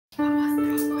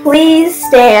Please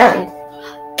stand.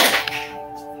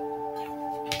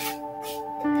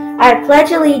 I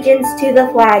pledge allegiance to the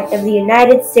flag of the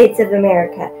United States of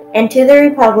America and to the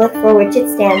republic for which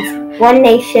it stands, one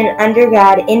nation under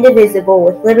God, indivisible,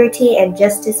 with liberty and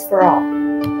justice for all.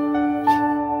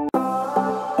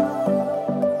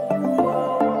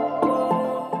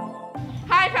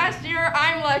 Hi, past year,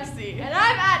 I'm Lexi. And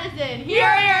I'm Addison. Here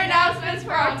are your announcements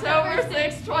for October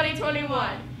 6,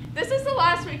 2021. This is the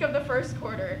last week of the first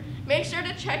quarter. Make sure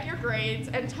to check your grades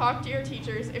and talk to your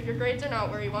teachers if your grades are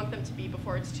not where you want them to be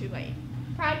before it's too late.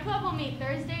 Pride Club will meet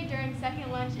Thursday during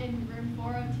second lunch in room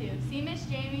 402. See Miss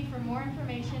Jamie for more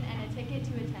information and a ticket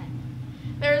to attend.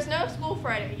 There is no school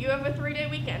Friday. You have a 3-day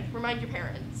weekend. Remind your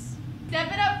parents. Step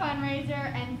It Up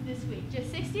fundraiser ends this week.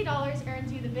 Just $60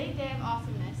 earns you the big day of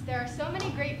awesomeness. There are so many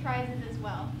great prizes as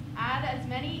well. Add as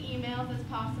many emails as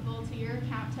possible to your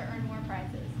account to earn more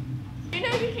prizes. You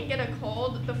know you can get a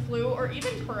cold, the flu, or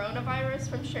even coronavirus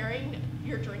from sharing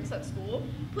your drinks at school.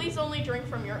 Please only drink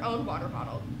from your own water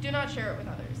bottle. Do not share it with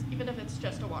others, even if it's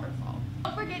just a waterfall.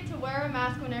 Don't forget to wear a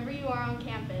mask whenever you are on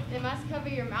campus. It must cover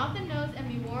your mouth and nose and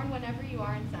be worn whenever you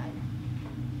are inside.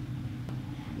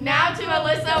 Now to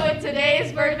Alyssa with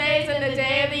today's birthdays and the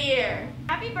day of the year.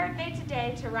 Happy birthday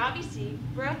today to Robbie C.,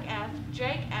 Brooke F.,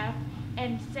 Drake F.,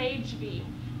 and Sage V.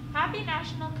 Happy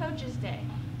National Coaches Day.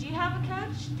 Do you have a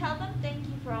coach? Tell them thank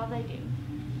you for all they do.